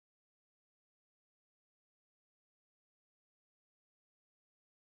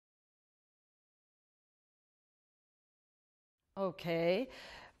Okay.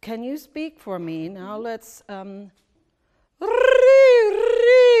 Can you speak for me? Now let's...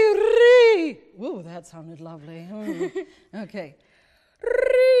 Ooh, that sounded lovely. Okay.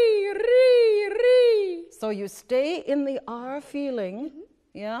 So you stay in the R feeling.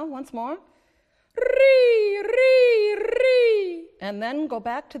 Yeah, once more. And then go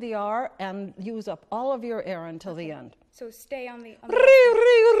back to the R and use up all of your air until the end. So stay on the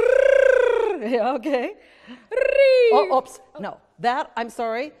Yeah, okay. Oh, oops. No, that, I'm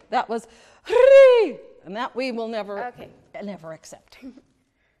sorry, that was and that we will never, never accept.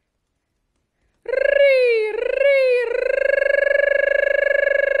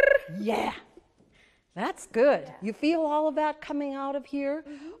 Yeah, that's good. Yeah. You feel all of that coming out of here?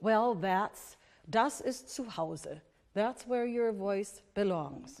 Well, das ist zu Hause. That's where your voice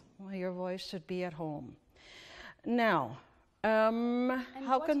belongs. Well, your voice should be at home. Now, what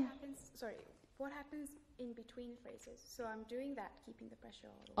happens in between phrases? So I'm doing that, keeping the pressure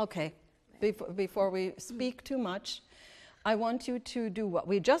on. Okay, before we speak too much, I want you to do what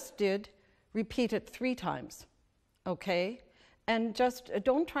we just did, repeat it 3 times, okay? And just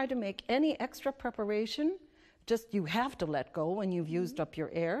don't try to make any extra preparation. Just you have to let go when you've used up your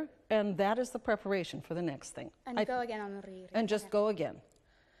air, and that is the preparation for the next thing. And go again on the re. And just go again.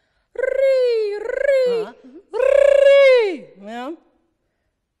 Yeah.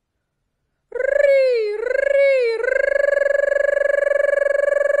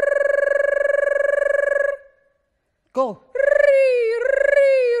 Go.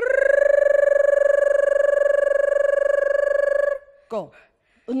 Go.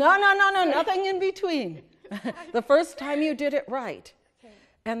 No, nothing in between. The first time you did it right. Okay.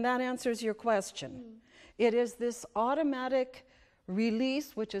 And that answers your question. It is this automatic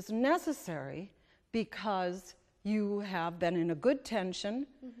release which is necessary because you have been in a good tension.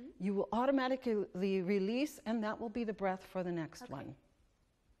 You will automatically release, and that will be the breath for the next one.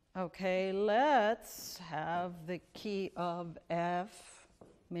 Okay, let's have the key of F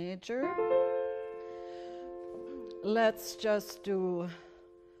major. Let's just do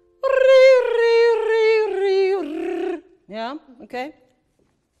yeah, okay.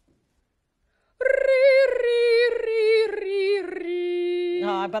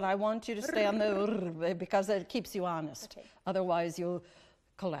 No, but I want you to stay on the because it keeps you honest. Okay. Otherwise you'll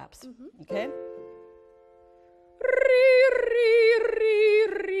collapse. Okay?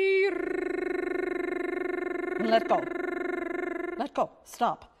 And let go. Let go.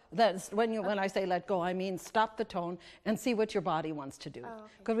 Stop. That's when I say let go, I mean stop the tone and see what your body wants to do.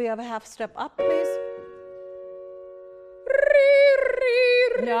 Could we have a half step up, please?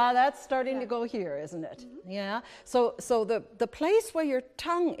 Yeah, that's starting to go here, isn't it? Yeah. So the place where your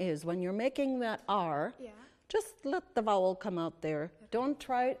tongue is when you're making that R, just let the vowel come out there. Don't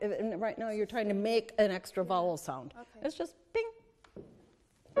try, and right now you're trying to make an extra vowel sound. It's just ping.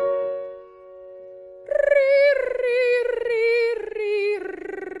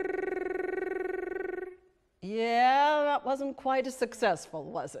 Yeah, that wasn't quite as successful,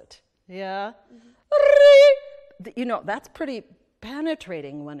 was it? Yeah. You know, that's pretty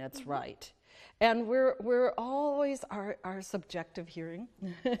penetrating when it's right. And we're always our subjective hearing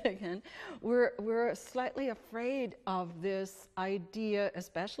again. We're slightly afraid of this idea,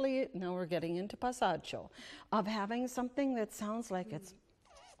 especially now we're getting into passaggio, of having something that sounds like it's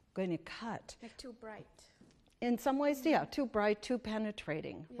going to cut. Like too bright. In some ways, yeah, too bright, too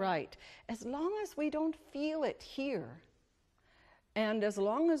penetrating, right. As long as we don't feel it here, and as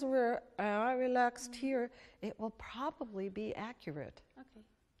long as we're relaxed here, it will probably be accurate. Okay.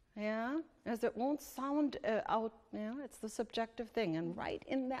 Yeah, as it won't sound out, you know, it's the subjective thing, and right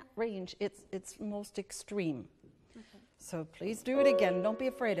in that range, it's most extreme. Okay. So please do it again, don't be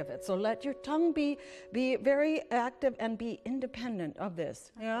afraid of it. So let your tongue be very active and be independent of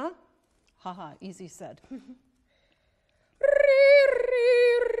this, yeah? Haha, easy said.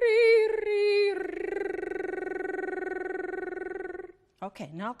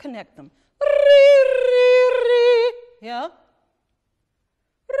 Okay, now connect them. Yeah?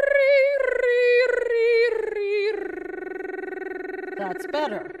 That's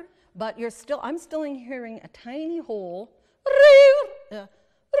better. But you're still, I'm still hearing a tiny hole. Yeah?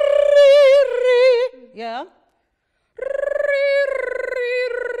 Yeah?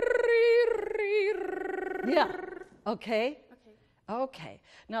 Yeah. Okay. Okay.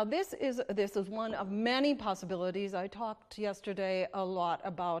 Now this is one of many possibilities. I talked yesterday a lot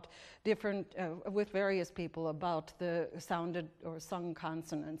about different with various people about the sounded or sung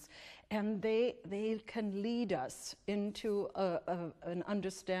consonants, and they can lead us into an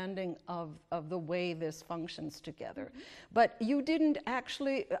understanding of the way this functions together. But you didn't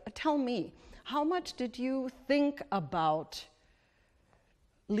actually tell me, how much did you think about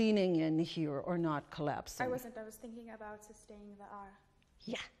leaning in here or not collapsing. I wasn't. I was thinking about sustaining the R.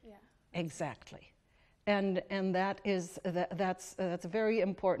 Yeah, Yeah. exactly. And that's a very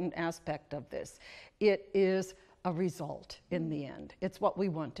important aspect of this. It is a result in the end. It's what we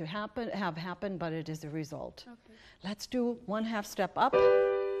want to have happen, but it is a result. Okay. Let's do 1/2 step up.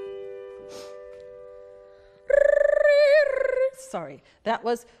 Sorry, that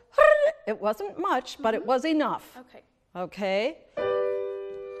was, it wasn't much, but it was enough. Okay. Okay?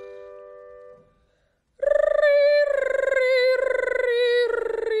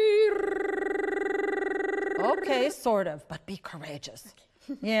 Okay, sort of, but be courageous.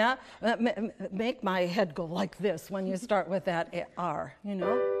 Okay. Yeah? Make my head go like this when you start with that R, you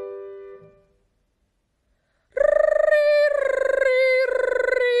know?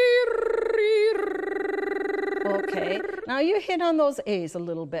 Okay, now you hit on those A's a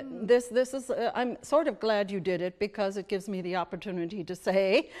little bit. This is, I'm sort of glad you did it because it gives me the opportunity to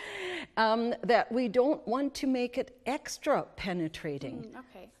say that we don't want to make it extra penetrating.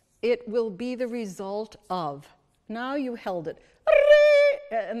 Okay. It will be the result of. Now you held it.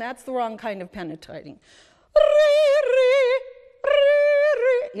 And that's the wrong kind of penetrating.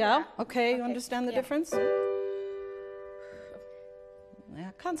 Yeah? Okay, you understand the difference?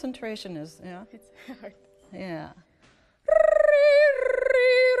 Yeah, concentration is, yeah. It's hard. Yeah.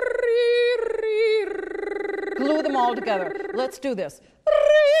 Glue them all together. Let's do this.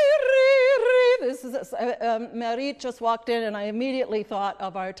 This is Marie just walked in and I immediately thought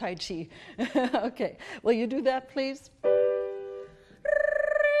of our Tai Chi. Okay, will you do that, please?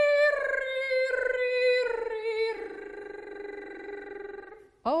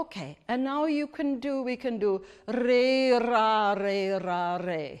 Okay, and now we can do re, ra, re, ra,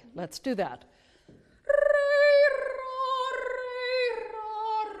 re. Let's do that.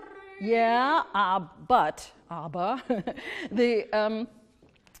 Yeah, but the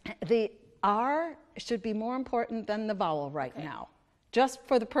R should be more important than the vowel right now. Just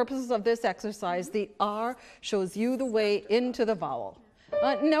for the purposes of this exercise, the R shows you the way into the vowel.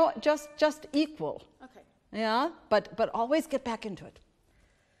 No, just equal. Okay. Yeah, but always get back into it.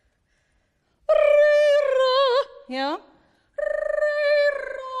 Yeah.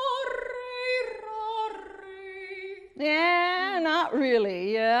 Yeah, not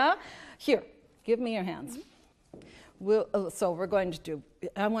really. Yeah. Here, give me your hands. So we're going to do,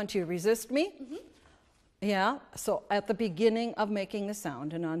 I want you to resist me. Yeah, so at the beginning of making the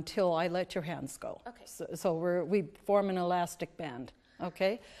sound and until I let your hands go. Okay. So we form an elastic band,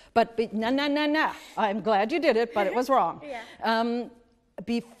 okay? But no. I'm glad you did it, but it was wrong. Yeah.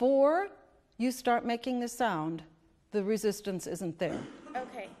 Before you start making the sound, the resistance isn't there.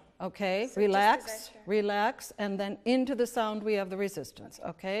 Okay. Okay, So relax, and then into the sound we have the resistance,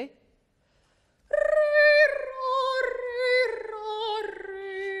 okay?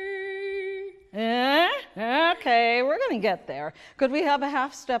 Okay, we're going to get there. Could we have a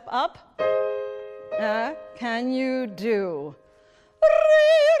 1/2 step up? Can you do?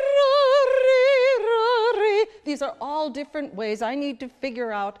 These are all different ways. I need to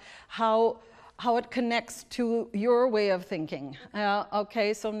figure out how it connects to your way of thinking.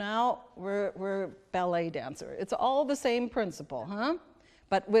 Okay, so now we're ballet dancer. It's all the same principle, huh?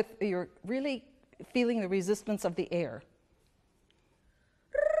 But with you're really feeling the resistance of the air.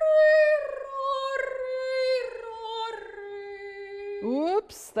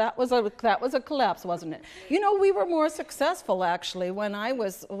 Oops, that was a collapse, wasn't it? You know, we were more successful actually when I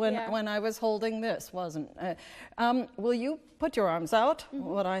was holding this, wasn't? Will you put your arms out?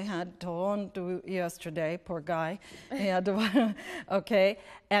 What I had to do yesterday, poor guy. Yeah, okay.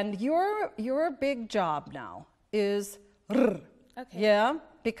 And your big job now is r. Okay. Yeah,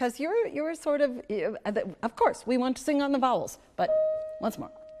 because you're sort of course we want to sing on the vowels, but once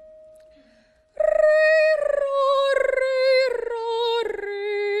more.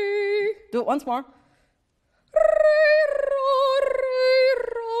 Do it once more.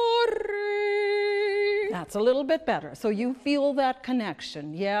 That's a little bit better. So you feel that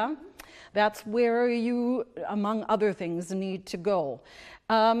connection, yeah? That's where you, among other things, need to go.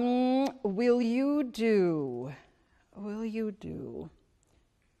 Will you do?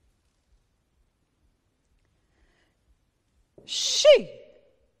 She.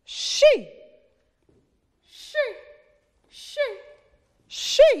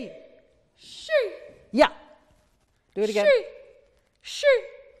 Yeah. Do it again. She.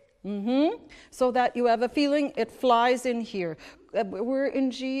 So that you have a feeling it flies in here. We're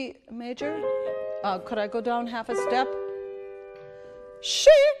in G major. Could I go down 1/2 step?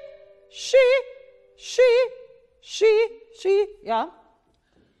 She. Yeah.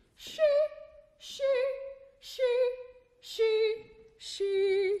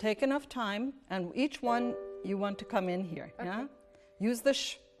 she. Take enough time, and each one you want to come in here. Okay. Yeah. Use the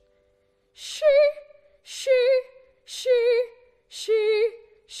sh. She, she, she, she,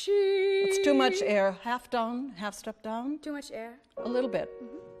 she. It's too much air. Half down, half step down. Too much air. A little bit.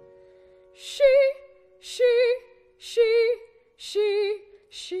 She, she, she,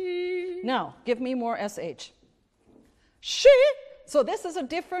 she. Now, give me more sh. She. So this is a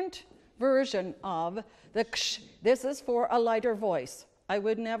different version of the ksh. This is for a lighter voice. I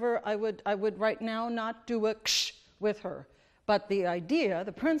would right now not do a ksh with her. But the idea,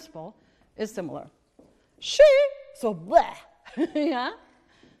 the principle, is similar. She. So blah. Yeah.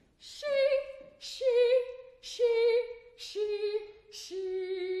 She, she.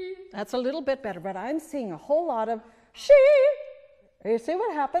 That's a little bit better, but I'm seeing a whole lot of she. You see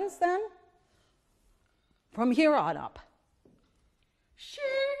what happens then? From here on up. She.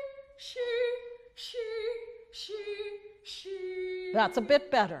 That's a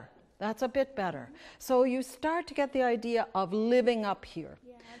bit better. That's a bit better. So you start to get the idea of living up here.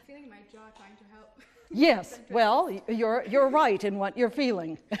 Yeah, I'm feeling my jaw trying to help. Yes, well, you're right in what you're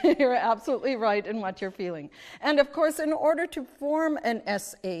feeling. You're absolutely right in what you're feeling. And of course, in order to form an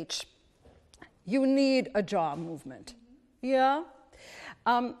SH, you need a jaw movement. Yeah?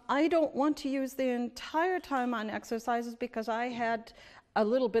 I don't want to use the entire time on exercises because I had a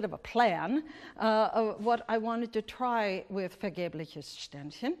little bit of a plan of what I wanted to try with vergebliches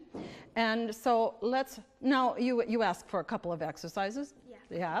Ständchen. And so now you asked for a couple of exercises. Yeah.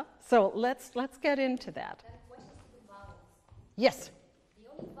 Yeah. So let's get into that. Then questions to the vowels. Yes. The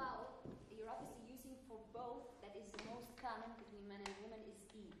only vowel you're obviously using for both that is the most common between men and women is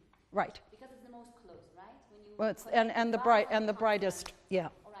E. Right. Because it's the most close, right? When you Well, it's, question and the vowels and the consonants. brightest. Yeah.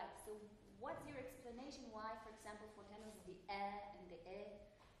 All right. So what's your explanation why, for example, for tenors the and the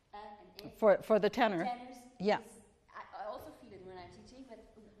and For the tenor. tenors? Yeah. I also feel it when I'm teaching, but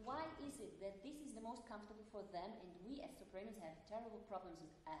why is it that this is the most comfortable for them, and we as sopranos have terrible problems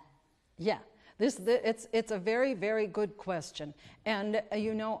with Yeah, it's a very, very good question. And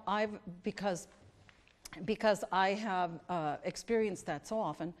you know, because I have experienced that so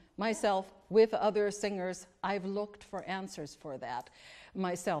often myself with other singers, I've looked for answers for that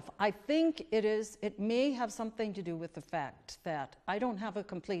myself. I think it may have something to do with the fact that I don't have a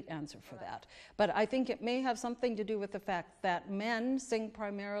complete answer for that, but I think it may have something to do with the fact that men sing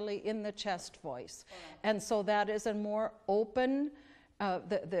primarily in the chest voice, and so that is a more open.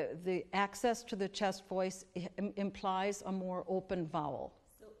 The access to the chest voice implies a more open vowel.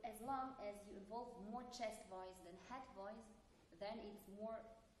 So as long as you involve more chest voice than head voice, then it's more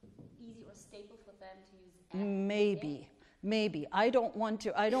easy or stable for them to use. Maybe. I don't want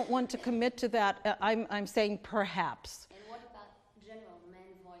to commit to that. I'm saying perhaps. And what about general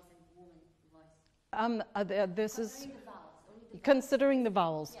man voice and woman voice? This is Considering the vowels. Only the considering the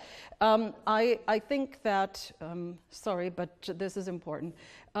vowels. Yeah. I think that, sorry, but this is important.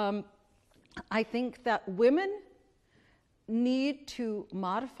 I think that women need to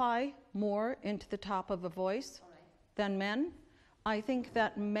modify more into the top of a voice than men. I think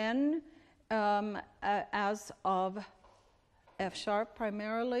that men, as of F sharp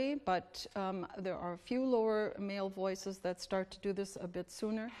primarily, but there are a few lower male voices that start to do this a bit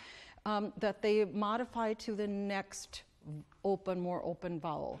sooner, that they modify to the next more open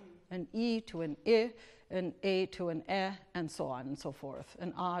vowel. An E to an I, an A to an E, and so on and so forth.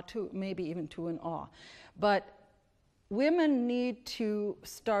 An A to maybe even to an A. But women need to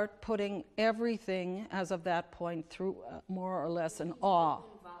start putting everything as of that point through more or less an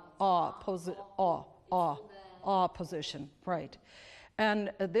position, right?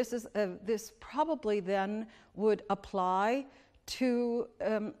 And this probably then would apply to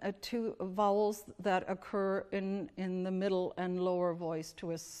vowels that occur in the middle and lower voice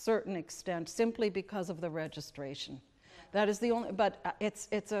to a certain extent, simply because of the registration. That is the only. But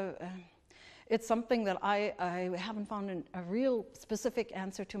it's something that I haven't found a real specific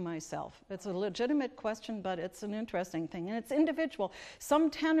answer to myself. It's a legitimate question, but it's an interesting thing, and it's individual. Some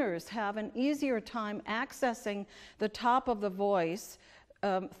tenors have an easier time accessing the top of the voice,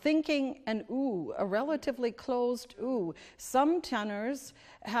 thinking an oo, a relatively closed oo. Some tenors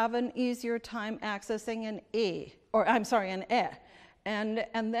have an easier time accessing an e, or I'm sorry, an e. And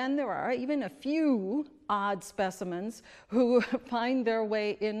then there are even a few odd specimens who find their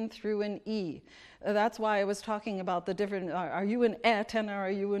way in through an e. That's why I was talking about the different, are you an e tenor, are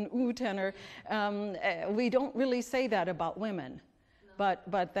you an oo tenor? We don't really say that about women, but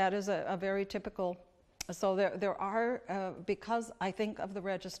that is a very typical. So there are, because I think of the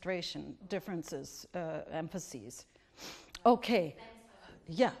registration differences, emphases. Okay,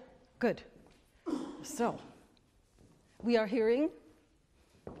 yeah, good. So we are hearing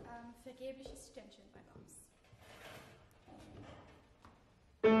vergebliches Ständchen bei uns.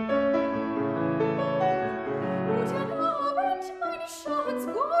 Guten Abend, mein Schatz,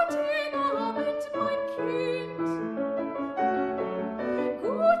 guten Abend, mein Kind.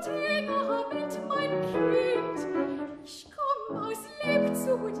 Guten Abend, mein Kind. Ich komm aus Lieb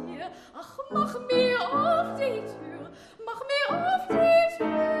zu dir. Ach, mach mir auf die Tür, mach mir auf die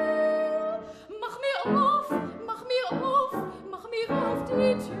Tür. Mach mir auf, mach mir auf, mach mir auf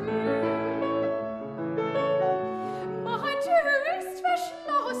die Tür. Meine Tür ist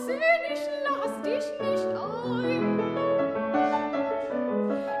verschlossen, ich lass dich nicht ein.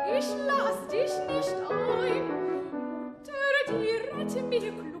 Ich lass dich nicht ein. Mutter, die rette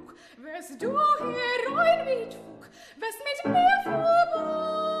mir klug, wärst du herein wie Trug, wärst mit mir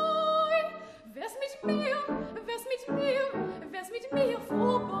vorbei. Wärst mit mir, wärst mit mir, wärst mit mir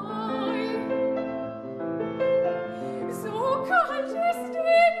vorbei. So kalt ist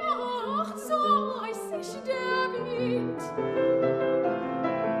die Nacht, so eisig der Wind.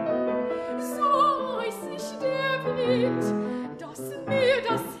 So eisig der Wind, dass mir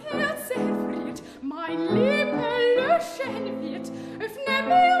das Herz erfriert, mein Leben löschen wird. Öffne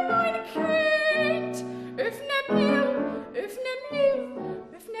mir, mein Kind, öffne mir, öffne mir,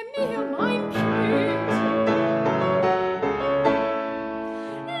 öffne mir, mein Kind.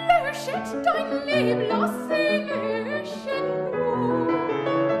 Löschet dein Leben, lass sie löschen nur.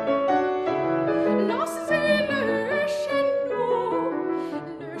 Lass sie löschen nur.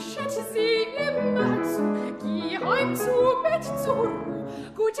 Löschet sie immer zu, geh heim zu Bett zur Ruhe.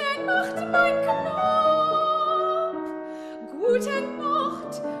 Gute Nacht, mein Knab. Gute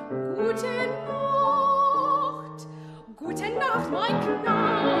Nacht, gute Nacht. Gute Nacht, mein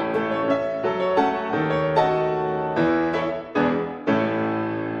Knab.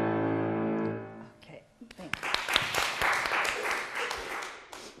 Okay, thanks.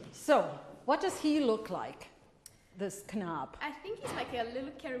 So, what does he look like, this Knab? I think he's like a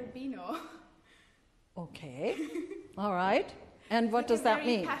little cherubino. Okay, all right. And what does that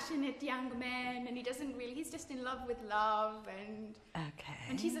Very mean? passionate young man, and he doesn't really, he's just in love with love, and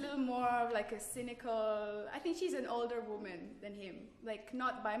she's a little more of like a cynical, I think she's an older woman than him, like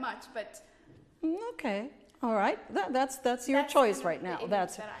not by much, but Okay, all right. That's your choice right now.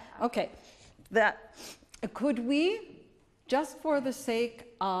 That's that I have. okay. That could we, just for the sake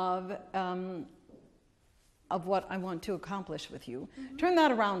of what I want to accomplish with you, turn that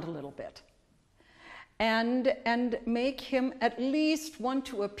around a little bit, and make him at least want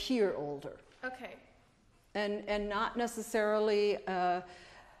to appear older, Okay. and not necessarily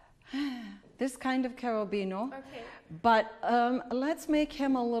this kind of carabino, Okay. but let's make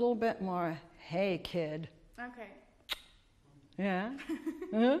him a little bit more. Hey, kid. Okay. Yeah.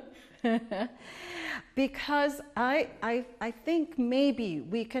 Because I think maybe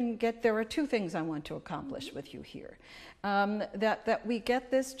we can get, there are two things I want to accomplish with you here. That we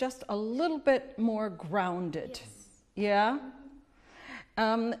get this just a little bit more grounded. Yes. Yeah?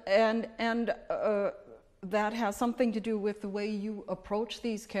 And that has something to do with the way you approach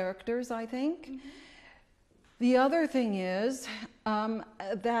these characters, I think. The other thing is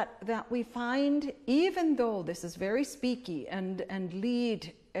that we find, even though this is very speaky and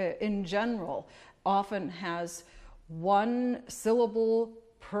lead in general often has one syllable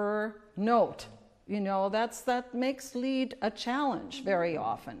per note, you know, that makes lead a challenge very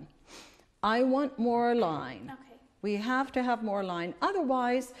often. I want more line. Okay. We have to have more line,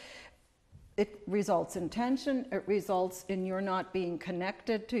 otherwise it results in tension, it results in your not being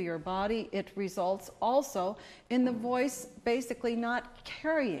connected to your body, it results also in the voice basically not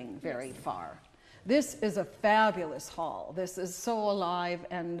carrying very far. This is a fabulous hall. This is so alive,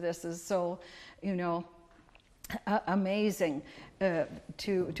 and this is so, you know, amazing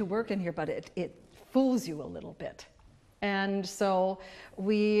to work in here, but it fools you a little bit. And so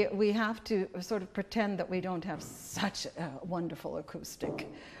we have to sort of pretend that we don't have such a wonderful acoustic,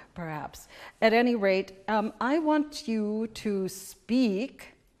 perhaps. At any rate, I want you to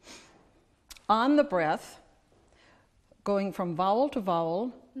speak on the breath, going from vowel to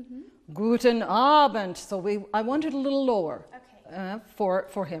vowel. Guten Abend. So I want it a little lower. Okay.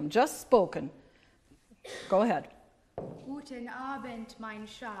 For him, just spoken. Go ahead. Guten Abend, mein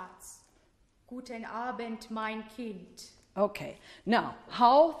Schatz. Guten Abend, mein Kind. Okay. Now,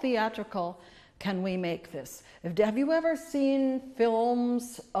 how theatrical can we make this? Have you ever seen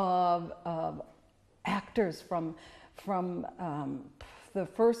films of actors from the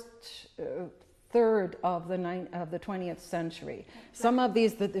first third of the 20th century? Some of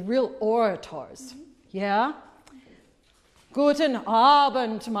these, the real orators. Yeah? Guten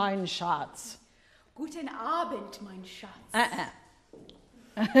Abend, mein Schatz. Guten Abend, mein Schatz.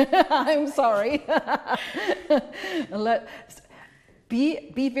 I'm sorry.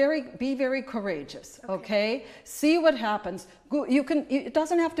 Be very courageous, okay? See what happens. You can. It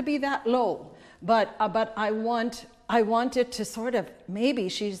doesn't have to be that low, but I want it to sort of, maybe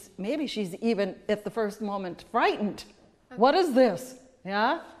she's even at the first moment frightened. Okay. What is this?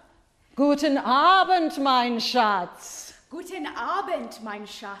 Yeah? Guten Abend, mein Schatz. Guten Abend, mein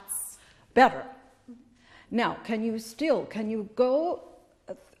Schatz. Better. Now, can you go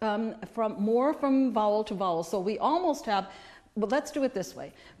from vowel to vowel? So we almost have, but let's do it this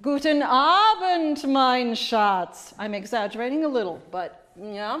way. Guten Abend, mein Schatz. I'm exaggerating a little, but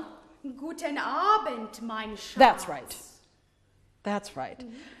yeah. Guten Abend, mein Schatz. That's right. That's right.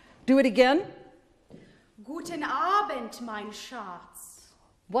 Mm-hmm. Do it again. Guten Abend, mein Schatz.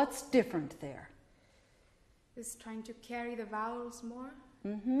 What's different there? Is trying to carry the vowels more,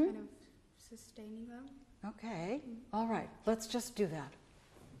 mm-hmm. kind of sustaining them. Okay. Mm-hmm. All right. Let's just do that.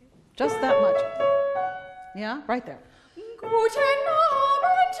 Just that much. Yeah, right there. Guten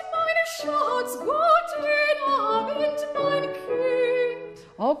Abend, meine Schatz. Guten Abend, mein Kind.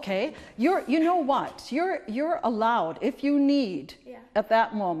 Okay. You know what? You're allowed, if you need, at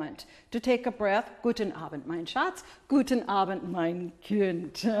that moment, to take a breath. Guten Abend, mein Schatz. Guten Abend, mein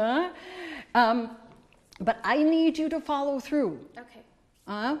Kind. But I need you to follow through. Okay.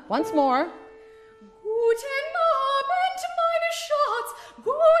 Once more. Guten Abend, meine Schatz.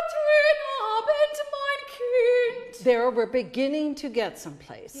 Guten Abend, mein Kind. There, we're beginning to get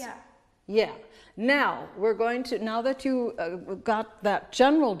someplace. Yeah. Yeah. Now, now that you got that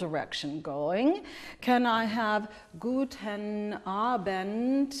general direction going, can I have Guten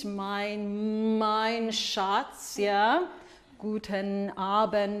Abend, mein Schatz, yeah? Guten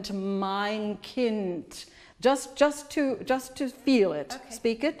Abend, mein Kind. Just to feel it. Okay.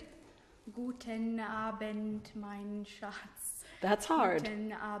 Speak it. Guten Abend, mein Schatz. That's hard.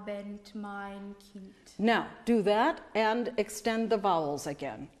 Guten Abend, mein Kind. Now, do that and extend the vowels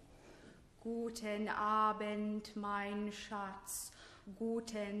again. Guten Abend, mein Schatz.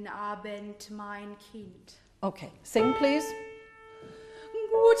 Guten Abend, mein Kind. Okay, sing please.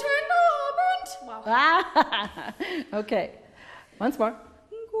 Guten Abend. Wow. Okay, once more.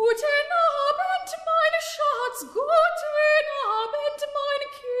 Guten Abend, meine Schatz. Guten Abend, mein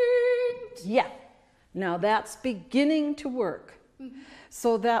Kind. Yeah. Now that's beginning to work. Mm-hmm.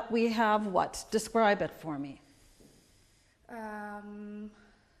 So that we have what? Describe it for me.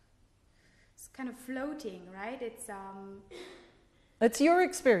 It's kind of floating, right? It's your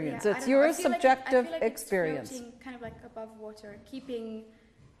experience. Yeah, it's your subjective I feel like experience. It's floating kind of like above water, keeping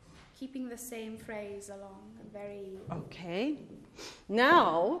the same phrase along. Very. Okay.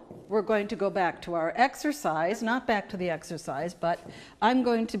 Now we're going to go back to our exercise, not back to the exercise, but I'm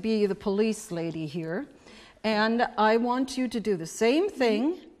going to be the police lady here, and I want you to do the same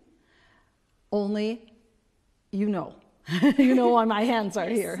thing, only you know. You know why my hands are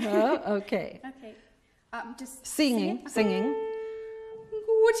here. Huh? Okay. Okay. Just singing. Guten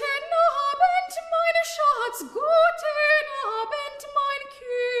Abend, meine Schatz. Guten Abend, mein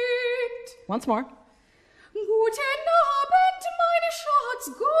Kind. Once more. Guten Abend, meine Schatz.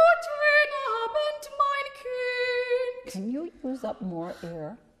 Guten Abend, mein Kind. Can you use up more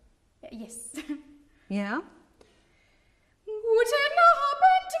air? Yes. Yeah? Guten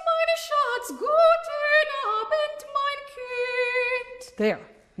Abend, meine Schatz. Guten Abend, mein Kind. There.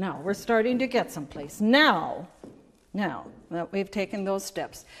 Now we're starting to get someplace. Now that we've taken those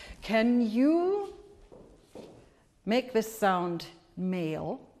steps, can you make this sound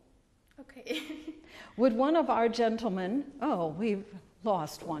male? Okay. Would one of our gentlemen, we've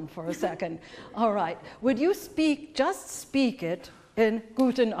lost one for a second. All right. Would you just speak it in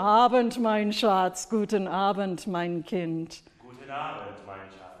Guten Abend, mein Schatz, Guten Abend, mein Kind. Guten Abend, mein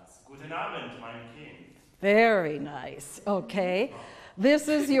Schatz. Guten Abend, mein Kind. Very nice. Okay. This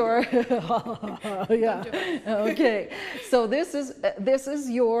is your yeah. Okay. So this is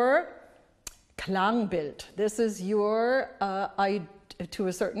your Klangbild. This is your to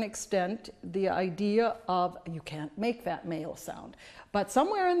a certain extent the idea of you can't make that male sound, but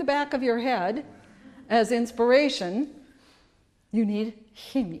somewhere in the back of your head, as inspiration, you need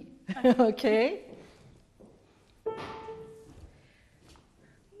Himi. Okay.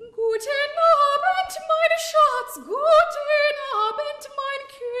 Guten Abend, meine Schatz. Guten Abend, mein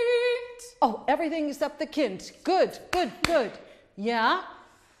Kind. Oh, everything except the Kind. Good. Yeah?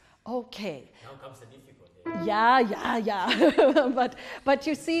 Okay. Now comes the difficulty. Yeah. but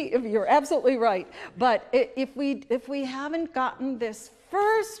you see, you're absolutely right. But if we haven't gotten this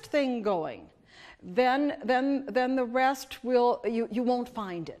first thing going, then the rest you won't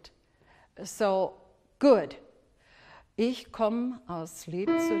find it. So good. Ich komme aus lieb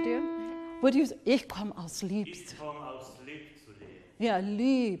zu dir. Would you say, ich komme aus lieb? Ich komme aus lieb zu dir. Ja,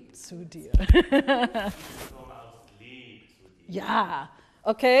 lieb zu dir. Ich komme aus lieb zu dir. Ja,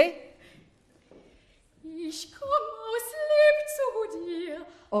 okay? Ich komm aus Lieb zu dir.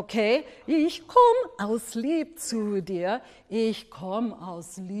 Okay, ich komme aus lieb zu dir. Ich komme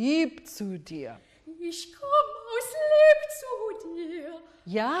aus lieb zu dir. Ich komm aus Lieb zu dir.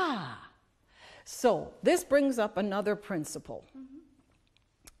 Yeah. So this brings up another principle.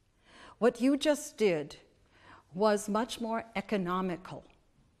 What you just did was much more economical,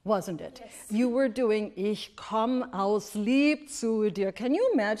 wasn't it? Yes. You were doing ich komm aus lieb zu dir. Can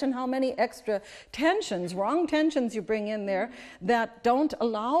you imagine how many extra tensions, wrong tensions you bring in there that don't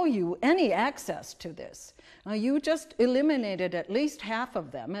allow you any access to this? Now you just eliminated at least half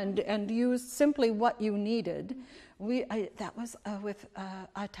of them and used simply what you needed. That was with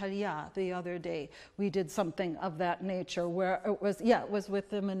Atalia the other day. We did something of that nature where it was with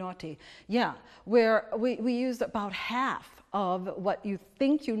the Menotti. Yeah, where we used about half of what you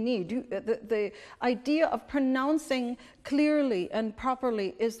think you need. The idea of pronouncing clearly and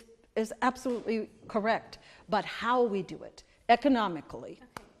properly is absolutely correct, but how we do it, economically.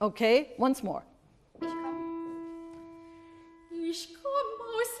 Okay, once more. Ich komm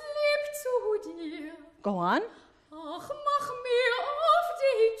aus Lieb zu dir. Go on. Ach, mach mir auf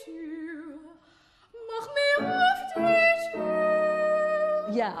die Tür. Mach mir auf die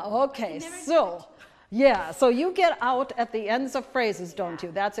Tür. Yeah, okay, so you get out at the ends of phrases, don't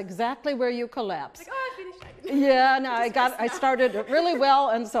you? That's exactly where you collapse. Like, oh, I finished. Yeah, no, I started it really well,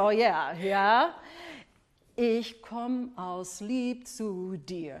 and so yeah. Ich komm aus lieb zu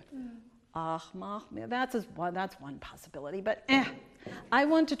dir. Ach, mach mir. That's one possibility, but I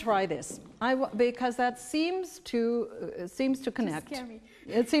want to try this. Because that seems to connect. To scare me.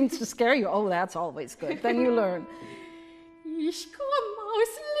 It seems to scare you. Oh, that's always good. Then you learn. Ich komm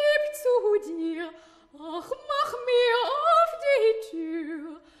aus Lieb zu dir. Ach, mach mir auf die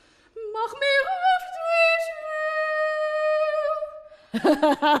Tür. Mach mir auf die Tür.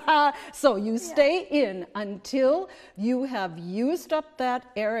 So you stay in until you have used up that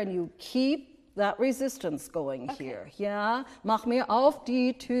air and you keep that resistance going here. Yeah? Mach mir auf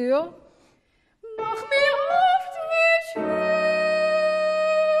die Tür. Mach mir auf die Tür.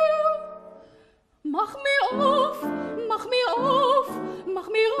 Mach mir auf, mach mir auf, mach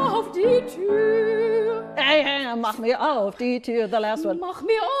mir auf die Tür. Mach mir auf die Tür. The last one. Mach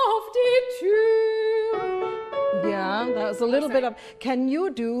mir auf die Tür. Yeah, that was a little bit of, can you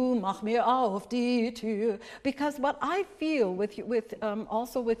do mach mir auf die Tür? Because what I feel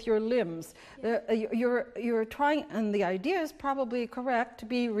also with your limbs, you're trying, and the idea is probably correct, to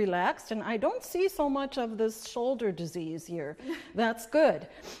be relaxed, and I don't see so much of this shoulder disease here. That's good.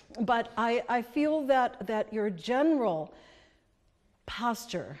 But I feel that your general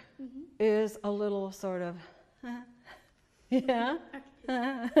posture is a little sort of, yeah.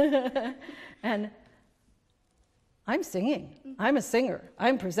 And I'm singing. I'm a singer.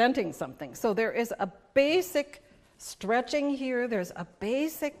 I'm presenting something. So there is a basic stretching here. There's a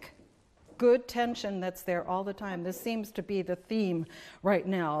basic good tension that's there all the time. This seems to be the theme right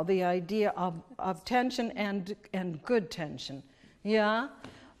now, the idea of tension and good tension. Yeah?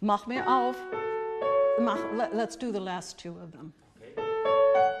 Mach mir auf. Let's do the last two of them. Okay.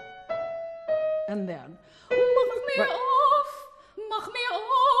 And then. Mach mir auf, mach mir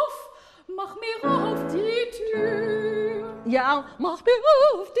auf, mach mir auf die Tür. Yeah, mach mir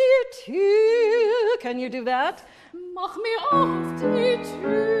auf die Tür. Can you do that? Mach mir auf die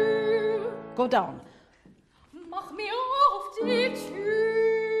Tür. Go down. Mach mir auf die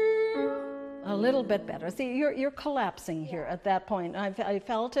Tür. A little bit better. See, you're collapsing here at that point. I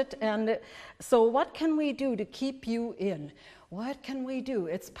felt it, and so what can we do to keep you in? What can we do?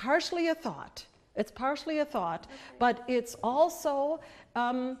 It's partially a thought. It's partially a thought, but it's also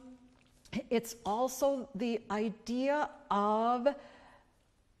the idea of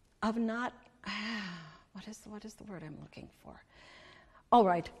not. What is the word I'm looking for? All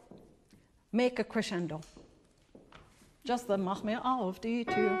right, make a crescendo. Just the mach mir auf die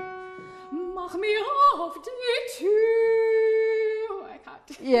Tür. Mach mir auf die Tür. I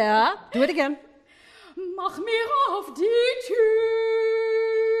can't. Yeah, do it again. Mach mir auf die Tür.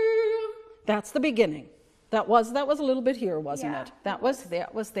 That's the beginning. That was a little bit here, wasn't Yeah. it? That was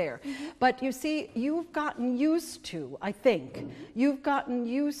there. But you see, you've gotten used to, I think, you've gotten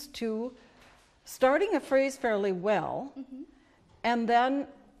used to starting a phrase fairly well, and then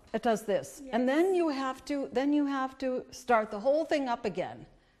it does this. Yes. And then you have to start the whole thing up again,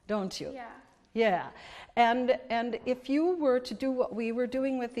 don't you? Yeah. Yeah. And if you were to do what we were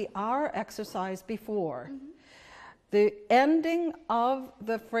doing with the R exercise before, The ending of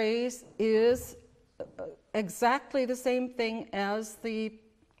the phrase is exactly the same thing as the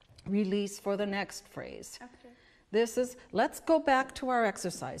release for the next phrase. Okay. This is, let's go back to our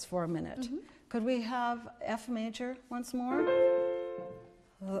exercise for a minute. Could we have F major once more?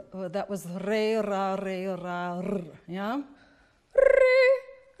 That was re, ra, r, yeah? Re,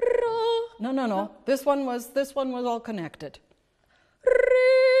 ra. No. This one was all connected. Re,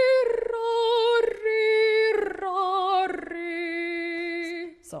 ra,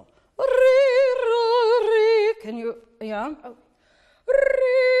 re. So, re, ra, re. Can you, yeah? Oh. Re,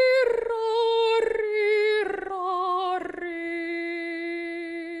 ra,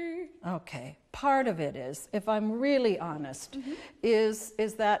 re. Okay. Part of it is, if I'm really honest, is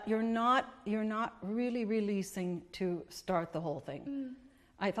that you're not really releasing to start the whole thing.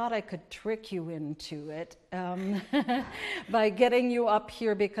 I thought I could trick you into it by getting you up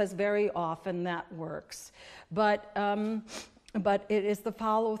here, because very often that works. But it is the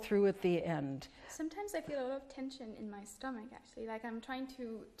follow through at the end. Sometimes I feel a lot of tension in my stomach, actually. Like I'm trying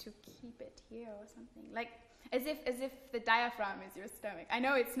to keep it here or something. Like as if the diaphragm is your stomach. I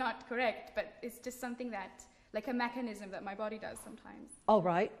know it's not correct, but it's just something that, like a mechanism that my body does sometimes. All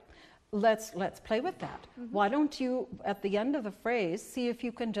right. Let's play with that. Why don't you, at the end of the phrase, see if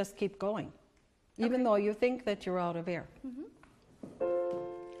you can just keep going, even though you think that you're out of air.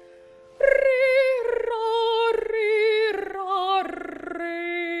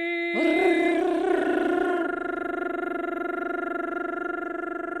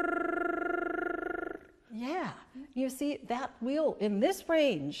 Yeah, you see, that will, in this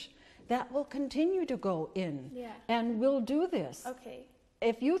range, that will continue to go in. Yeah. And we'll do this. Okay.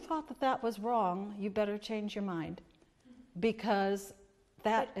 If you thought that was wrong, you better change your mind, because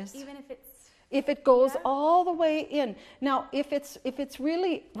that is, even if it goes all the way in. Now, if it's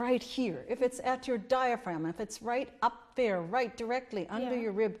really right here, if it's at your diaphragm, if it's right up there, right directly under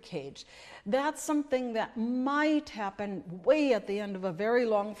your rib cage, that's something that might happen way at the end of a very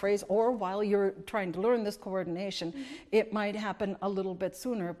long phrase, or while you're trying to learn this coordination, it might happen a little bit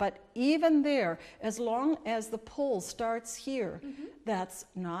sooner. But even there, as long as the pull starts here, that's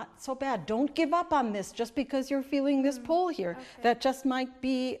not so bad. Don't give up on this just because you're feeling this pull here. Okay. That just might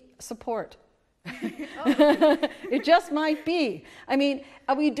be support. It just might be. I mean,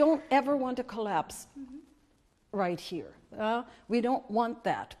 we don't ever want to collapse right here. We don't want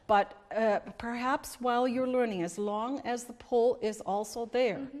that. But perhaps while you're learning, as long as the pull is also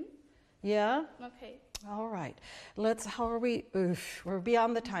there. Yeah? Okay. All right. How are we? Oof, we're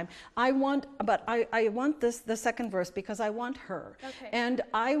beyond the time. I want the second verse, because I want her. Okay. And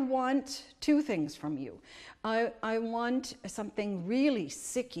I want two things from you. I want something really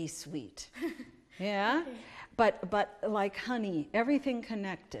sicky sweet. Yeah? Okay. But like honey, everything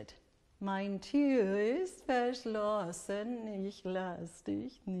connected. Mein Tür ist verschlossen, ich lass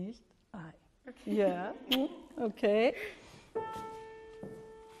dich nicht ein. Okay. Yeah? Okay.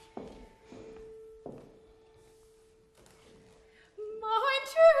 Mein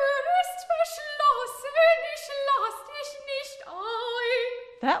Tür ist verschlossen, ich lass dich nicht ein.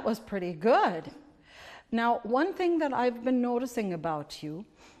 That was pretty good. Now, one thing that I've been noticing about you,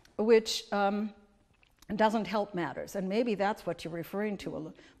 which doesn't help matters, and maybe that's what you're referring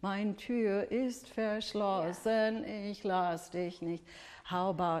to. Mein Tür ist verschlossen, ich lass dich nicht. How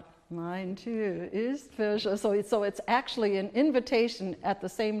about mein Tür ist verschlossen? So it's actually an invitation at the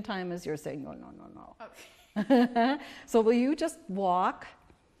same time as you're saying, no. Okay. So will you just walk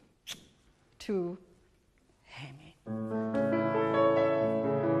to Hemi?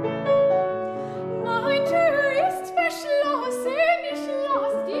 Mein Tür ist verschlossen, ich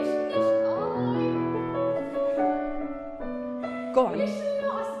lass dich nicht ein. Go on. Ich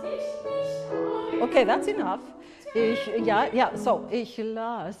lass dich nicht ein. Okay, that's enough. So ich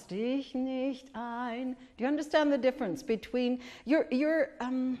lass dich nicht ein. Do you understand the difference between you're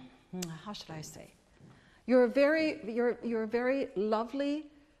how should I say? You're a very lovely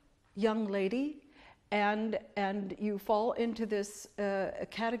young lady, and you fall into this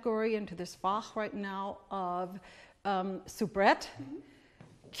category, into this Fach right now of soubrette,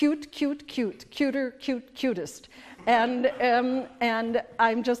 cuter, cutest, and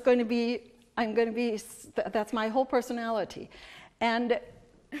I'm going to be. That's my whole personality, and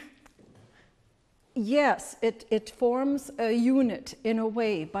yes, it forms a unit in a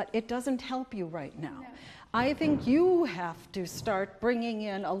way, but it doesn't help you right now. No. I think you have to start bringing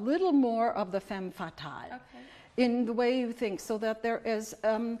in a little more of the femme fatale in the way you think, so that there is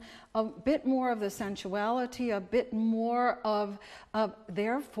a bit more of the sensuality, a bit more of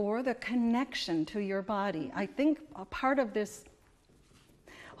therefore the connection to your body. I think a part of this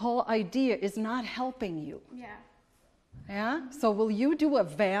whole idea is not helping you. Yeah. Yeah? So will you do a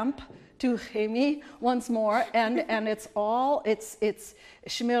vamp to Remy once more? And it's all, it's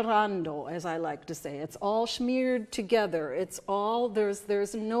schmirando, as I like to say. It's all smeared together. It's all,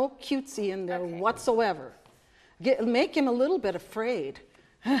 there's no cutesy in there whatsoever. Make him a little bit afraid.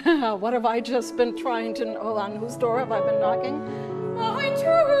 What have I just been trying to know? On whose door have I been knocking? Mein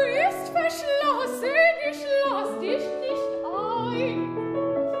Tür ist verschlossen, ich lass dich nicht ein.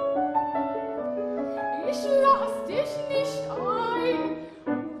 Ich lass dich nicht ein.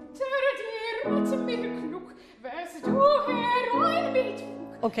 Unter dir mit mir klug, wirst du herein mit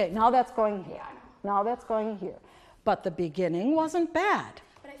Fug. Okay, now that's going here. Now that's going here. But the beginning wasn't bad.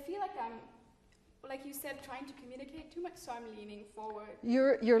 But I feel like I'm, like you said, trying to communicate too much, so I'm leaning forward.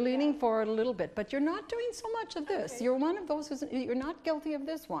 You're leaning forward a little bit, but you're not doing so much of this. Okay. You're one of those who's, you're not guilty of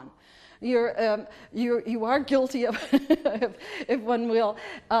this one. You are guilty of, if one will,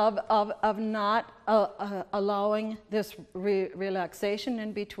 of not allowing this relaxation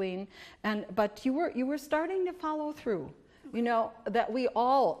in between. But you were starting to follow through. You know that we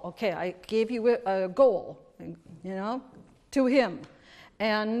all, okay, I gave you a goal, you know, to him.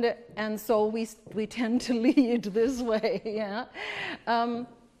 And so we tend to lead this way, yeah.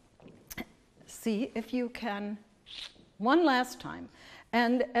 See if you can, one last time.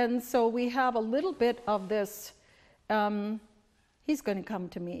 And so we have a little bit of this, he's going to come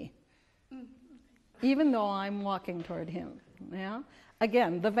to me, even though I'm walking toward him, yeah.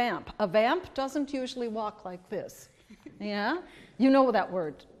 Again, the vamp. A vamp doesn't usually walk like this, yeah. You know that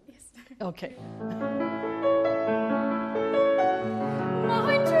word? Yes. Okay.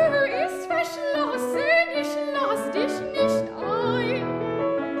 Mein Tür ist verschlossen, ich lass dich nicht ein.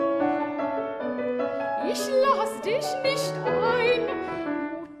 Ich lass dich nicht ein.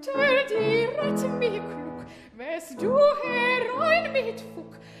 Mutter, die rette mir klug, wirst du herein mit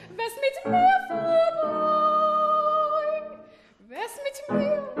Fug, wirst mit mir vorbei.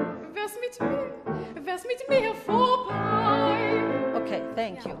 Wirst mit mir vorbei. Okay,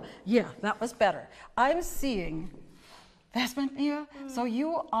 thank you. Yeah, that was better. I'm seeing. That's been, yeah. So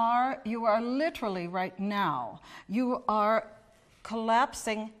you are literally right now, you are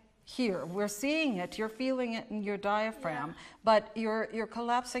collapsing here. We're seeing it, you're feeling it in your diaphragm, but you're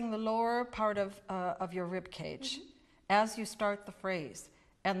collapsing the lower part of your rib cage as you start the phrase.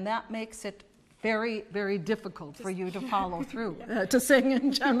 And that makes it very, very difficult for you to follow through, to sing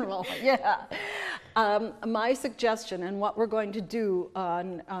in general, yeah. My suggestion, and what we're going to do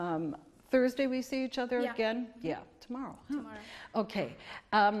on Thursday, we see each other again? Yeah. Tomorrow. Tomorrow. Okay.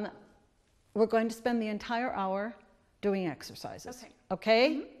 We're going to spend the entire hour doing exercises.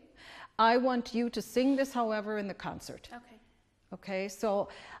 Okay? Mm-hmm. I want you to sing this, however, in the concert. Okay. Okay, so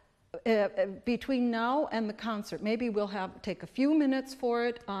between now and the concert, maybe we'll take a few minutes for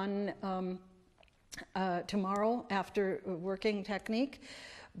it on tomorrow after working technique.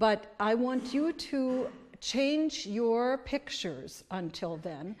 But I want you to change your pictures until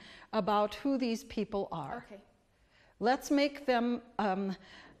then about who these people are. Okay. Let's make them,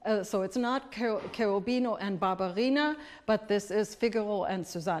 so it's not Cherubino and Barbarina, but this is Figaro and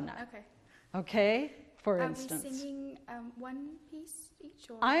Susanna. Okay. Okay, for instance. Are we singing one piece each?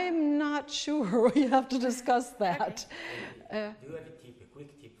 Or? I'm not sure. We have to discuss that. Do you have a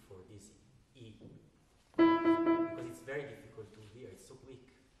quick tip for this E? Because it's very difficult to hear, it's so quick.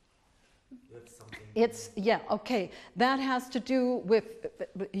 You have something. Yeah, okay. That has to do with,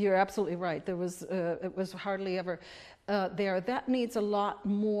 you're absolutely right. There was, it was hardly ever there. That needs a lot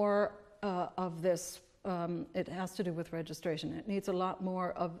more of this. It has to do with registration. It needs a lot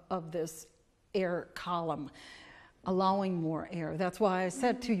more of this air column, allowing more air. That's why I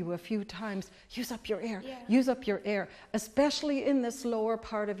said to you a few times, use up your air, use up your air, especially in this lower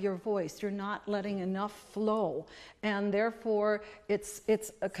part of your voice. You're not letting enough flow, and therefore it's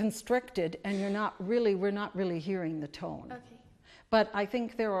constricted, and we're not really hearing the tone. Okay. But I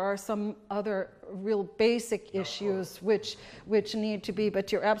think there are some other real basic issues which need to be,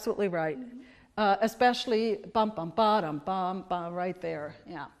 but you're absolutely right. Especially bum bum ba dum bum bum right there.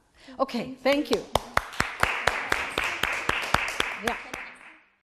 Yeah. Okay, thank you.